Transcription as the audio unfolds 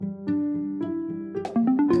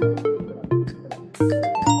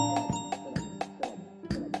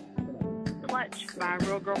Clutch by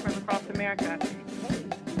Real Girlfriends Across America.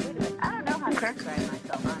 I don't know how to describe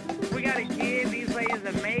myself, honestly. We gotta give these ladies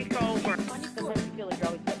a makeover. Funny because you feel like you're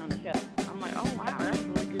always putting on the show. I'm like, oh wow, that's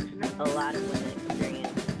really good to know. A lot of women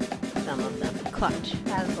experience some of them. Clutch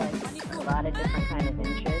Has like a lot of different kind of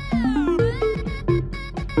interests.